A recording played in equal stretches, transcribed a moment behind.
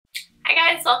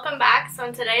guys, welcome back. So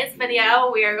in today's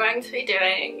video we are going to be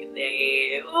doing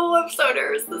the, I'm so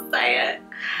nervous to say it,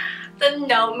 the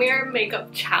no mirror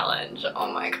makeup challenge. Oh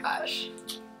my gosh,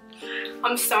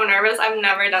 I'm so nervous. I've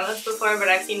never done this before, but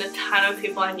I've seen a ton of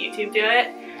people on YouTube do it,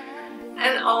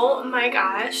 and oh my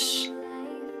gosh,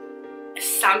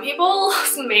 some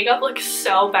people's makeup looks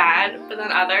so bad, but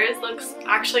then others looks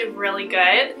actually really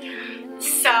good.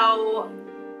 So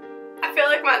I feel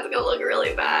like mine's gonna look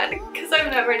really bad because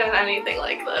I've never done anything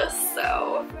like this.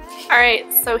 So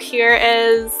alright, so here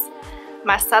is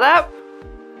my setup.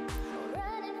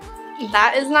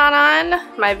 That is not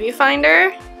on my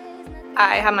viewfinder.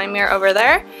 I have my mirror over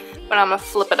there, but I'm gonna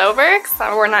flip it over because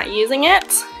we're not using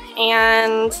it.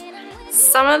 And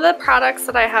some of the products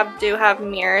that I have do have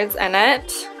mirrors in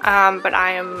it, but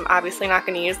I am obviously not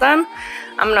going to use them.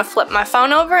 I'm going to flip my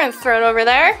phone over and throw it over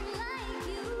there.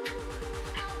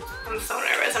 I'm so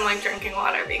nervous. I'm like drinking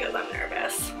water because I'm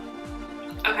nervous.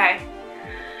 Okay.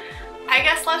 I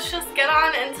guess let's just get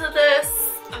on into this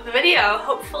video.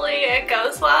 Hopefully it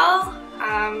goes well,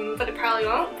 but it probably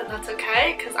won't, but that's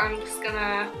okay because I'm just going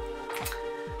to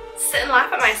sit and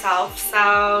laugh at myself.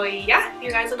 So yeah, if you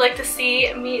guys would like to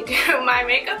see me do my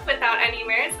makeup without any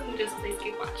mirrors, then just please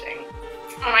keep watching.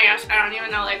 Oh my gosh, I don't even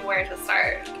know like where to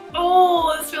start.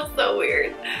 Oh, this feels so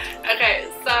weird. Okay,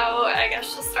 so I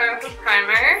guess just start off with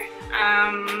primer.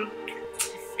 I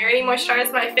already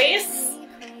moisturized my face.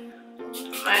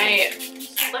 My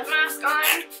lip mask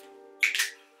on.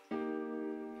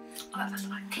 Oh, that's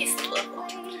my tasty lip.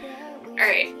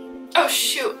 Alright. Oh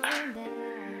shoot.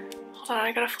 Hold on,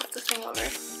 I gotta flip this thing over.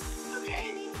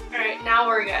 Okay. Alright, now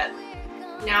we're good.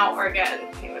 Now we're good. I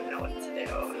don't even know what to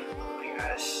do. Oh my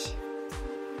gosh.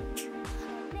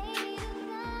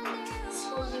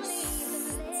 So we'll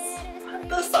just put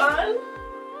this on.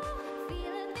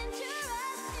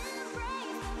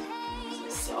 This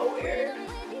is so weird.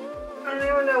 I don't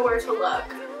even know where to look.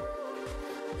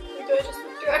 Do I just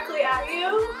look directly at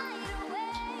you?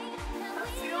 That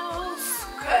feels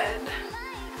good.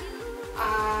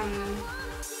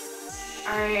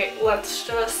 Alright, let's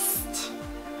just...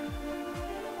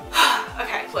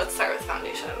 Okay, let's start with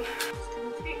foundation. I'm just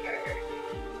gonna take our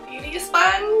beauty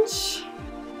sponge.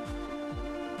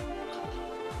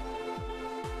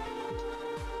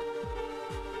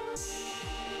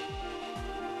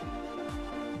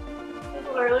 It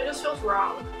literally just feels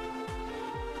wrong.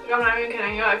 Like, I'm not even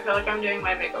kidding you, I feel like I'm doing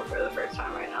my makeup for the first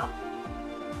time right now.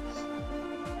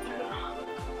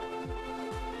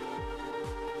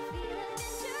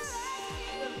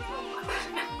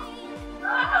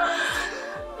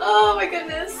 Oh my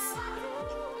goodness.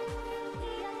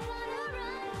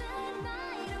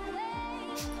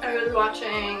 I was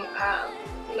watching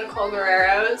Nicole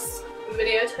Guerrero's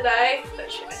video today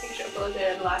that I think she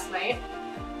uploaded last night.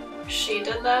 She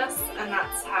did this, and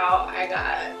that's how I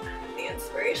got the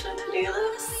inspiration to do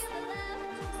this.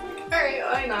 Alright,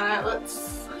 why not?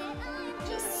 Let's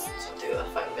just do a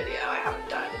fun video I haven't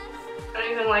done. I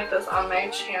don't even like this on my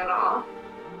channel.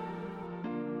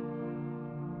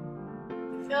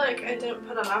 I feel like I didn't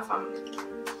put enough on the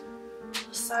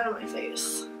side of my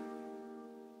face.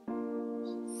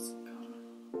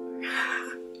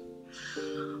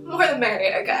 More the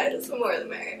merrier, guys. More the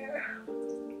merrier.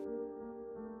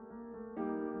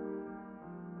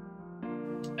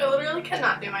 I literally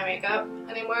cannot do my makeup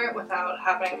anymore without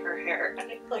having her hair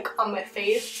like on my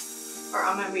face or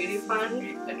on my beauty sponge.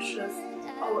 It's just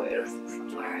always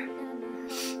somewhere.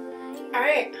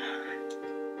 Alright.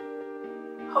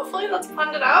 Hopefully that's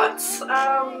blended out.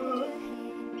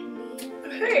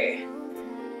 Okay,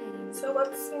 so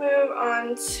let's move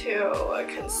on to a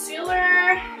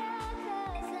concealer.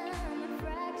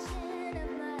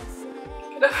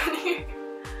 Get up in here.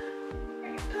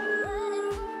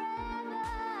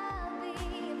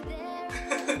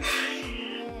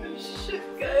 Shit,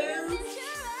 guys.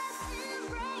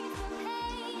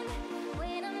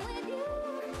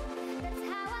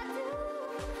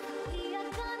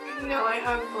 No, I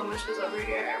have blemishes over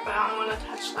here, but I don't want to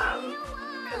touch them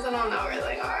because I don't know where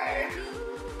they are.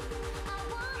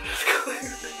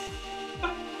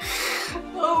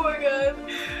 Oh my god.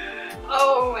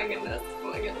 Oh my goodness.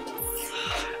 Oh my goodness.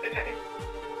 Okay.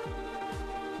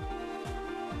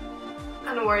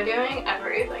 And we're doing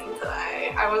everything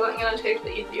today. I wasn't going to take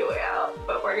the easy way out,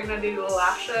 but we're going to do the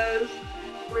lashes.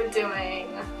 We're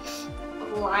doing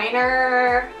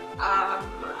liner.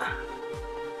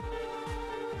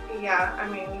 Yeah, I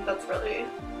mean, that's really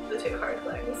the two hard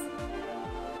things.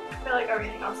 I feel like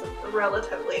everything else is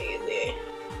relatively easy.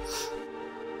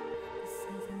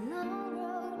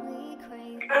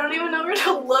 I don't even know where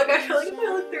to look. I feel like if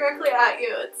I look directly at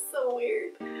you, it's so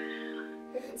weird.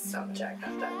 So much eye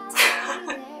contact.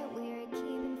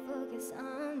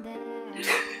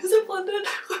 Is it blended?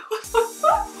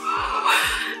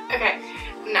 Okay,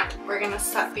 now we're gonna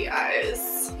set the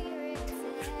eyes.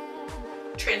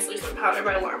 Translucent Powder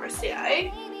by Laura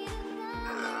Mercier.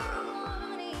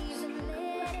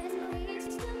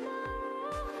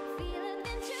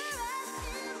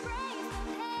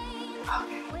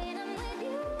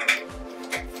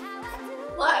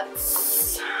 What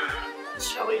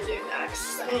shall we do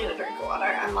next? I need a drink of water.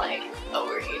 I'm like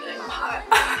overheating. I'm hot.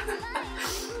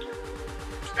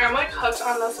 I'm like hooked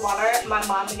on this water. My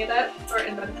mom made it or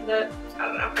invented it. I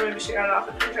don't know. Maybe she got it off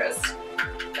of Pinterest.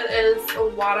 It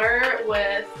is water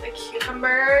with a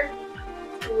cucumber,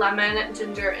 lemon,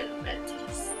 ginger, and mint.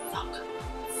 So good.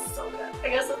 So good. I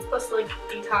guess it's supposed to like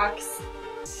detox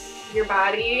your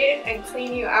body and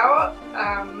clean you out.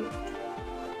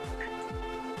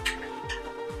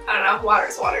 I don't know,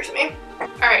 water's water to me.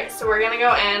 Alright, so we're gonna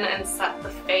go in and set the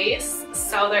face.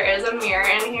 So there is a mirror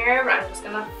in here, but I'm just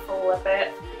gonna flip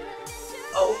it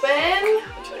open.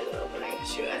 Which way is it opening?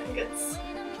 Shoot, I think it's...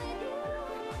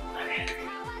 Okay.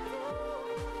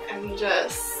 And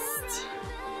just...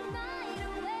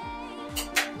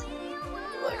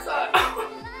 like that.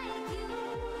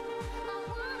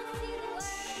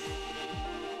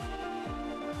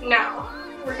 Now,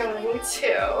 we're going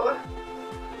to...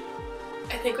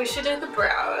 I think we should do the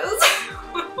brows.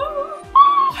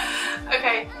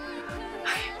 Okay.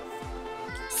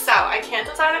 So I can't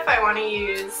decide if I want to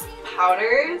use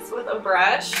powders with a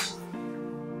brush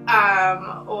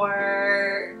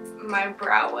or my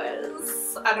brow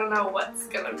wiz. I don't know what's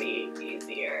gonna be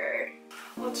easier.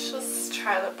 Let's just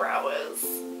try the brow wiz.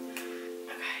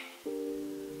 Okay.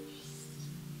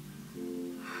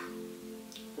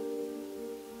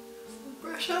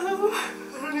 Brush them.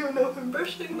 I don't even know if I'm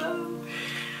brushing them.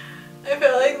 I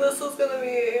feel like this is gonna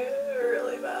be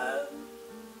really bad.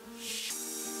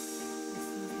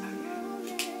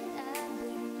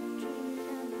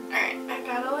 Alright, I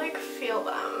gotta like feel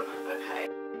them. Okay.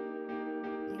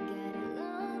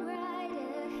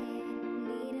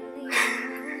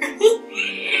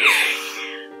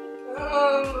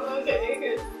 Okay,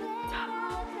 here's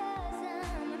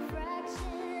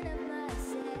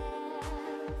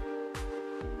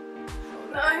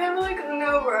now I have like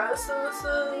no brows, so this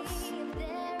is...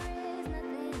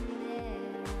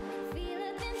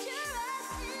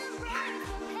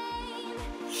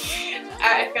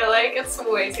 I feel like it's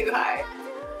way too high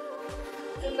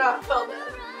and not filled in.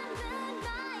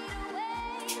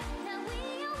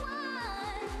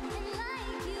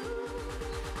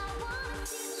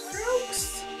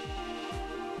 Strokes.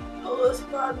 Pull this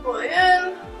bad boy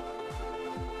in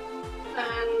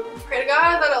and pray to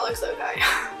God that it looks okay.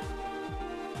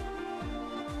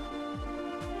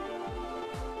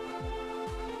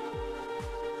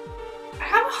 I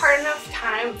have a hard enough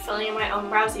time filling in my own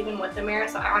brows even with the mirror,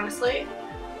 so honestly,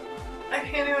 I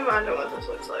can't even imagine what this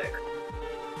looks like.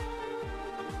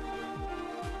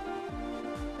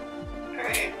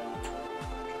 Alright,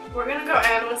 we're gonna go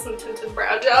in with some tinted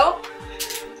brow gel,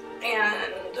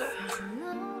 and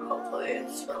hopefully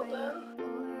it's filled in.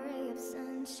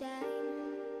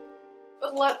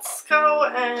 But let's go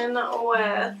in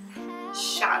with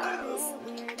shadows.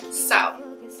 So,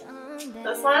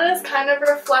 this one is kind of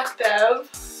reflective,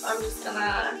 so I'm just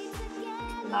gonna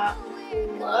not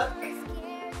look,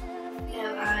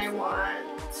 and I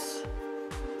want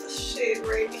the shade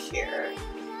right here.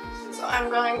 So I'm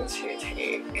going to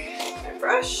take my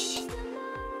brush.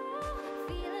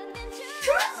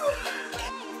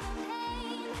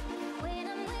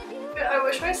 I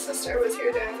wish my sister was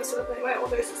here doing this with me, my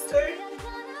older sister.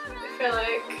 I feel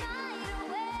like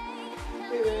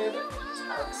we would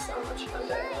have so much fun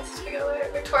doing this together.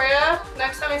 Victoria,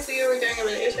 next time I see you, we're doing a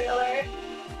video together.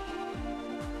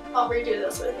 I'll redo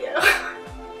this with you.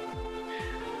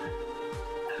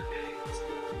 Okay,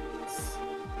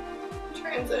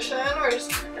 transition,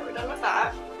 we're done with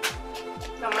that.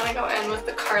 I'm gonna go in with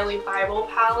the Carly Bible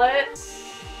palette.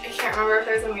 I can't remember if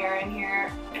there's a mirror in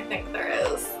here. I think there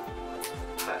is,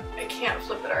 but I can't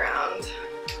flip it around.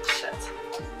 Shit.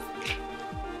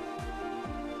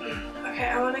 Okay,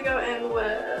 I want to go in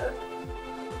with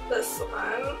this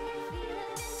one.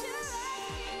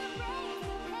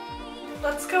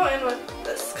 Let's go in with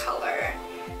this color.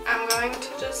 I'm going to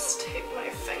just take my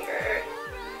finger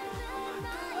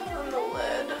on the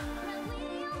lid.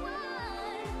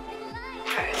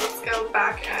 Okay, let's go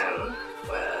back in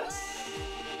with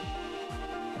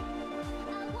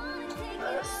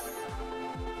this.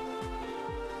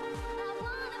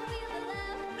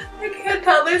 I can't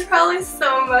tell, there's probably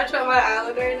so much on my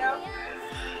eyelid right now.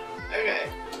 Okay,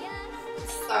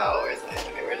 so where's my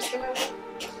finger?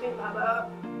 that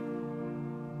up.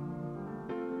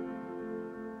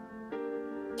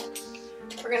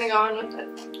 We're gonna go in with a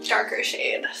darker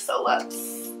shade, so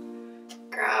let's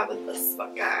grab this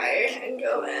guy and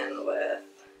go in with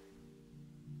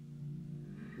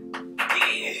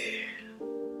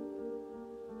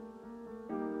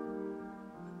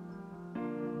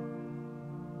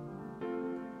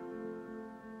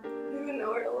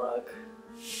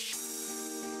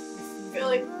I feel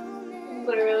like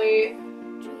literally,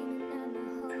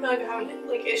 I feel like I'm having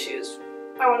like issues.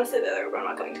 I want to say the other, but I'm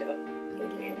not going to.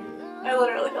 I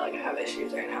literally feel like I have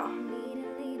issues right now.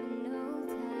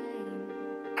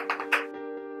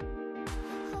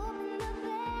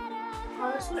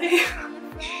 Honestly,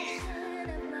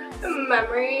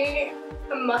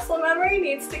 muscle memory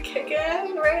needs to kick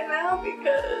in right now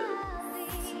because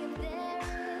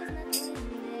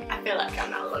I feel like I'm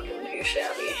not looking too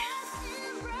shabby.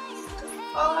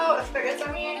 Follow if there is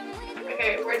any.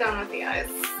 Okay, we're done with the eyes.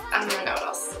 I don't even know what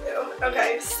else to do.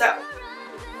 Okay, so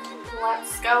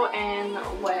let's go in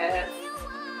with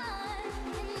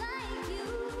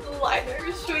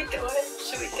liners. Should we do it?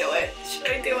 Should we do it? Should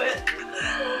I do it?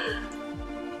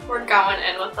 We're going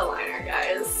in with the liner,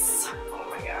 guys. Oh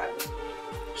my god.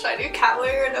 Should I do cat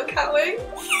wing or no cat wing?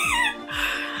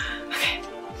 Okay.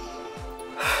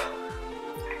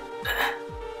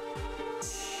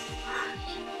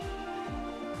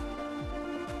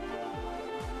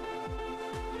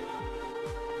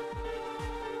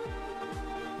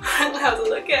 How's it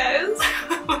look, guys?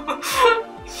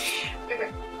 Okay.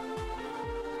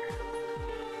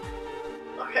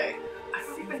 Okay. I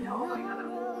don't even know. Oh my god.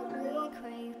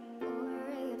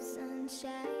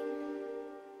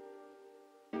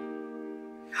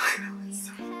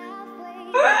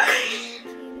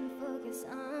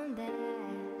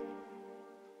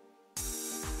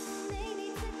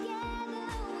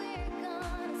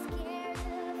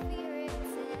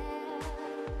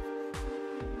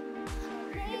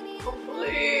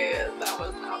 Hopefully that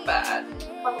was not bad.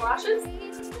 On the lashes?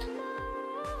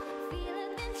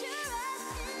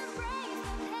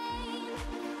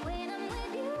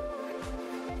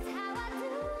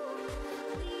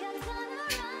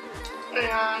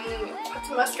 And put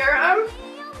some mascara on.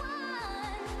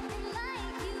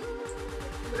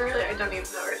 Literally, I don't even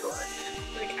know where to look.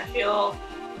 Like, I feel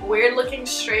weird looking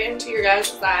straight into your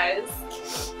guys' eyes.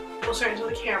 Well, straight into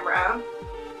the camera.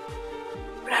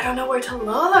 But I don't know where to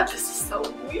look. This is so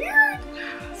weird.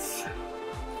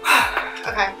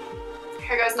 Okay,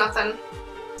 here goes nothing.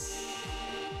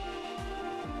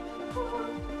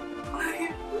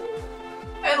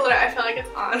 I feel like it's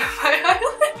on my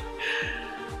eyelid.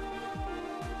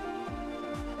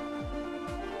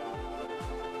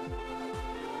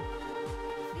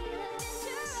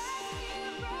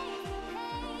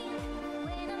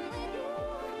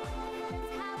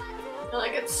 I feel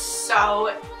like it's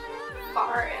so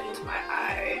far into my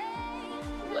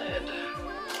eyelid.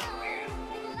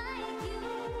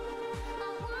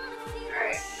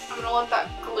 Alright, I'm gonna let that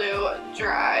glue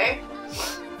dry.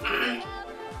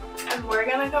 And we're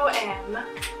gonna go in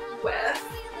with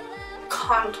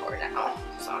contour now.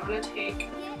 So I'm gonna take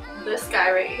this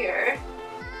guy right here.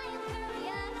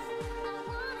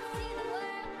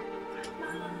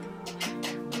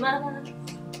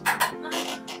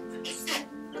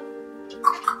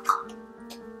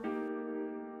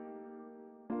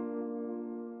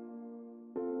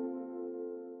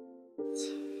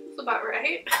 That's about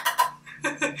right.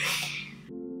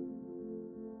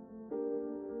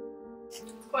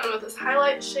 Going with this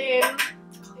highlight shade,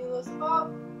 clean this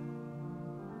up.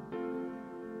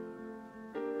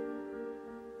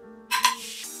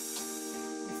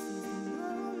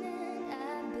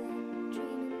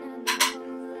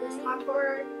 This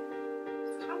contour.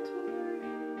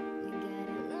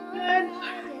 Good.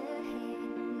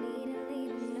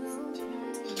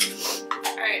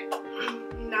 Alright,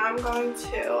 now I'm going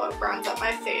to bronze up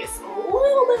my face a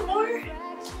little bit more.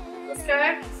 This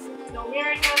guy, no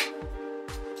mirroring it.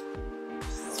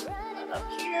 Up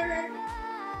here.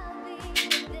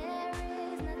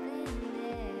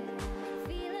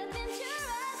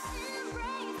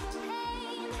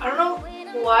 I don't know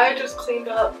why I just cleaned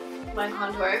up my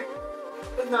contour,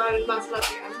 but now I just messed it up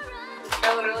again. I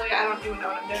don't even know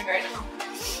what I'm doing right now.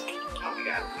 Oh my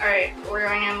god. Alright, we're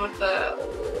going in with the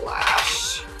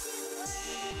lash.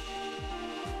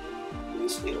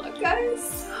 Wish me luck,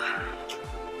 guys.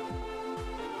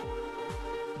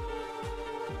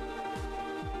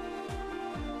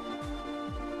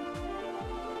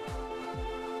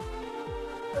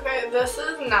 Okay, this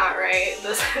is not right.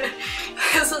 This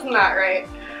is not right.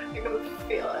 I can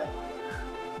feel it.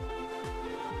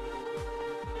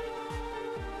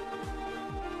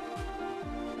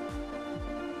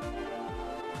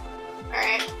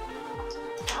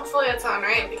 Hopefully it's on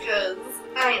right because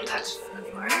I ain't touched it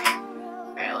anymore.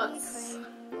 Alright, let's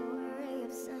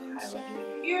highlight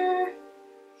it here.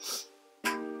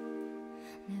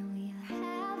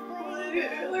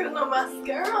 There's no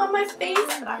mascara on my face,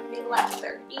 but I feel like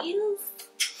there is.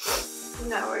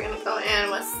 Now we're gonna go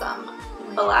in with some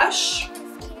blush.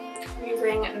 I'm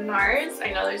using NARS.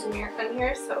 I know there's a mirror in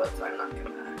here, so I'm not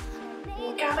gonna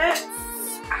look at it.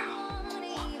 Ow.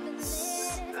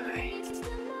 Okay.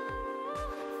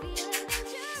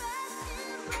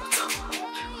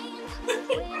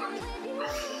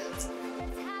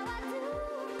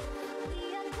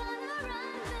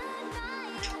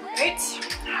 Alright,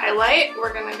 highlight.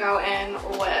 We're gonna go in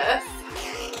with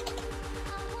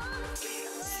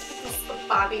the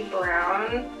Bobbi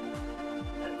Brown.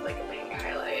 That's like a pink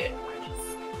highlight.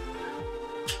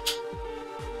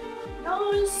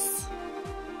 Nose.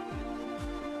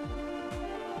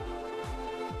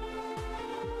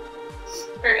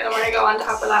 Alright, then we're gonna go on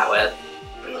top of that with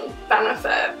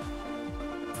Benefit.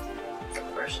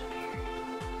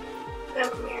 And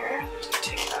mirror.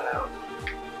 Take that out.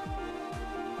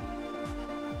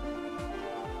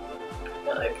 I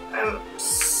feel like I'm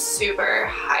super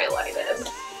highlighted.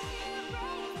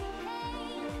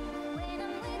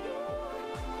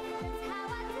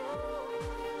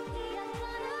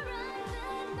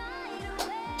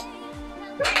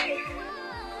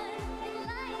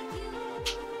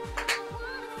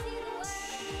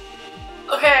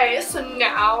 Okay, so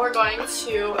now we're going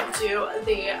to do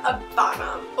the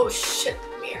bottom. Oh shit,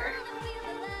 mirror.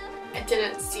 I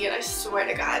didn't see it, I swear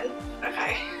to God.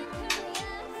 Okay.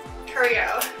 Here we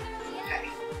go. Okay.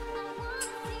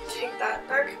 Take that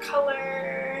dark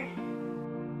color.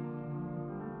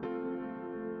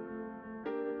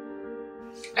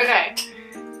 Okay,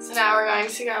 so now we're going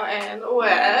to go in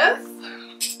with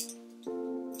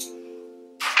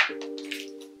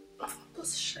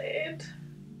this shade.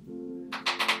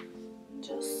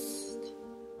 Just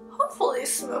hopefully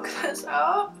smoke this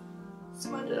out.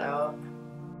 Smudge it out.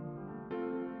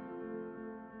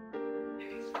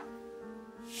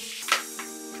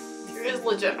 There is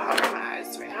legit powder in my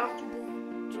eyes right now.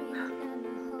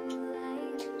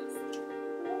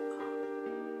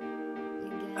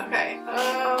 Okay,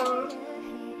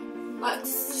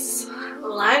 let's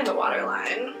line the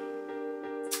waterline.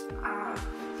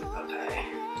 Okay.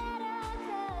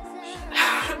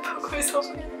 I'm gonna poke myself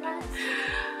in the neck.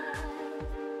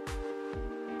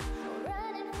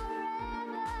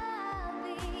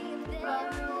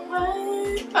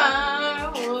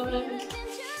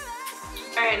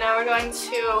 Alright, now we're going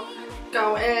to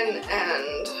go in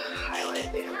and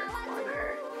highlight the inner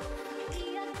corner.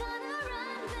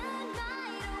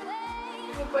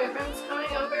 My boyfriend's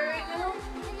coming over right now.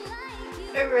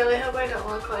 I really hope I don't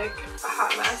look like a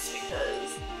hot mess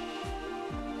because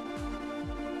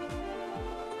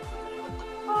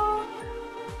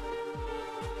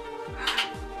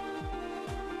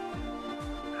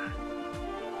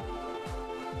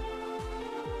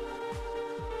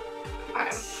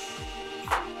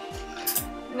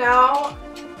now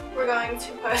we're going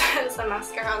to put some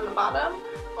mascara on the bottom,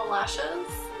 the lashes.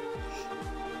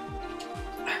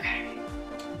 Okay.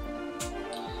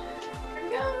 Here we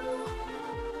go.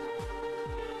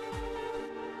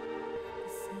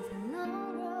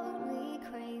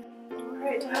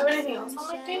 Alright, do I have anything else on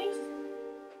my face?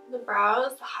 The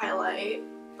brows, the highlight,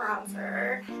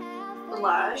 bronzer,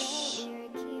 blush,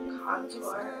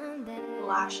 contour,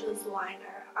 lashes,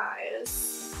 liner,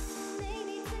 eyes.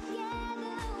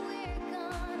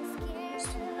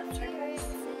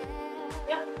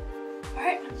 Yeah.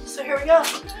 Alright, so here we go.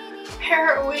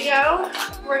 Here we go.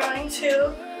 We're going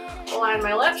to line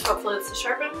my lips. Hopefully it's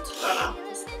sharpened. Oh no.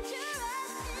 Just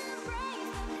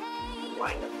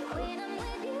wind up the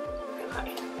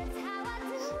okay.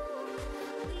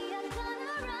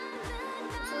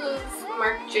 This is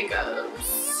Marc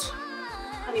Jacobs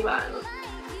Honey Bun.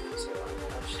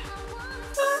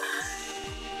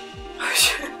 Oh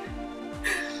shit.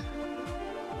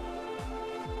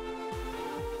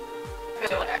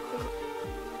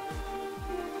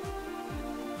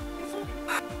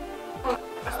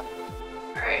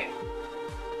 Alright.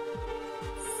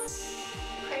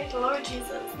 Pray to Lord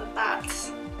Jesus that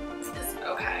is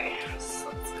okay. So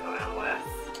let's go in with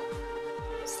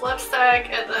this lipstick.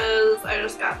 It is, I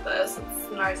just got this. It's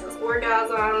NARS's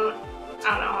Orgasm. I don't know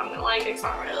how I'm gonna like it. It's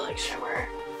not really like shimmer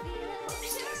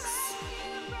lipsticks.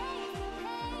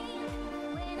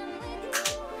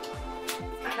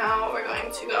 Now we're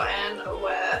going to go in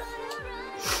with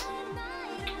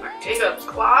Marc Jacobs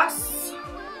gloss.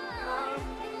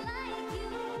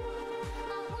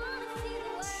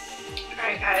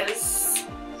 Alright guys,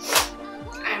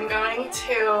 I'm going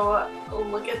to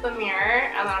look at the mirror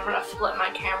and then I'm gonna flip my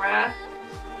camera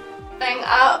thing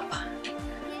up.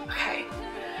 Okay,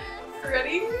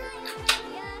 ready?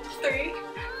 3,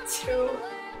 2,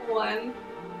 1,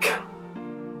 go.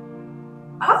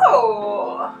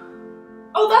 Oh!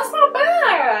 Oh, that's not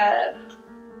bad!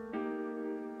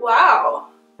 Wow.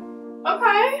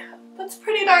 Okay, that's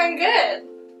pretty darn good.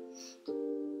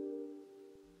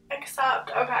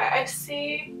 Except, okay, I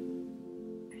see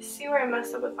where I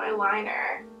messed up with my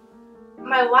liner.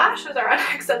 My lashes are on,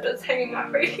 except it's hanging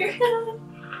off right here.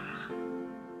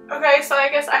 Okay, so I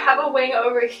guess I have a wing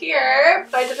over here,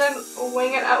 but I didn't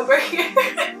wing it over here.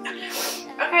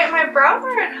 Okay, my brows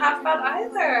aren't half bad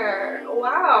either.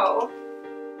 Wow.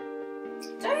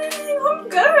 Dang, I'm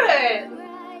good.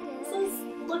 This is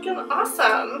looking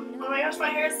awesome. Oh my gosh, my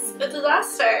hair is a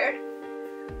disaster.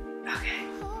 Okay.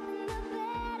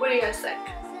 What do you guys think?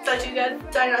 Did I do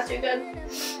good? Did I not do good?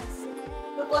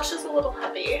 The blush is a little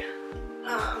heavy.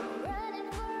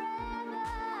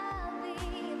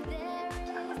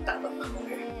 That look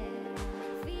better.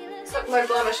 Except my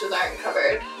blemishes aren't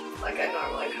covered like I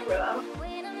normally cover them.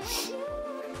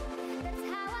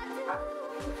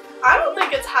 I don't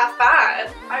think it's half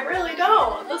bad. I really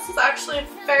don't. This is actually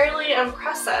fairly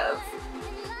impressive.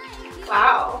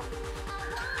 Wow.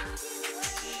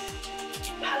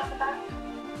 Pat on the back.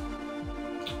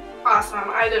 Awesome.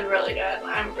 I did really good.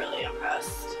 I'm really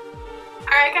impressed.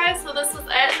 Alright guys, so this is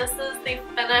it. This is the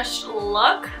finished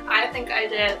look. I think I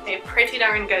did a pretty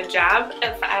darn good job,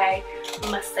 if I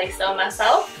must say so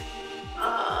myself.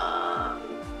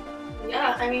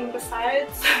 Yeah, I mean,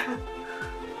 besides...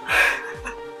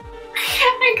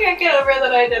 I can't get over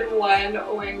that I did one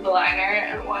winged liner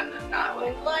and one not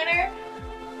winged liner.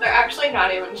 They're actually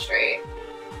not even straight.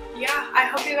 Yeah, I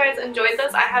hope you guys enjoyed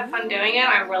this. I had fun doing it.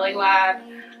 I'm really glad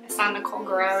I saw Nicole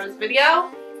Guerrero's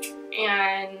video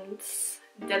and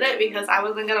did it because I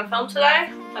wasn't gonna film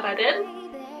today, but I did.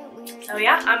 So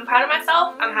yeah, I'm proud of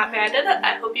myself. I'm happy I did it.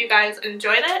 I hope you guys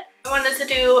enjoyed it. I wanted to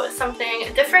do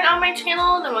something different on my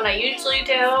channel than what I usually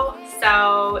do.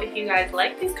 So if you guys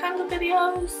like these kinds of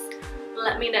videos,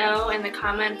 let me know in the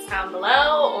comments down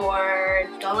below, or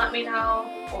don't let me know,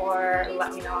 or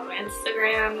let me know on my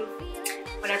Instagram,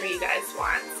 whatever you guys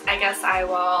want. I guess I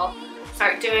will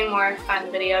start doing more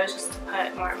fun videos just to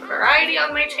put more variety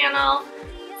on my channel.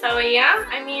 So yeah,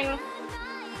 I mean,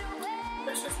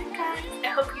 this is it guys. I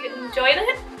hope you enjoyed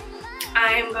it.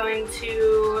 I'm going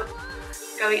to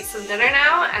go eat some dinner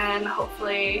now, and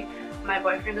hopefully my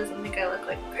boyfriend doesn't think I look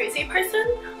like a crazy person,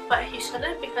 but he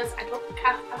shouldn't because I don't look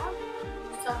half bad.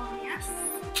 So yes.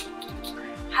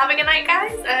 Have a good night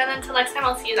guys, and until next time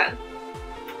I'll see you then.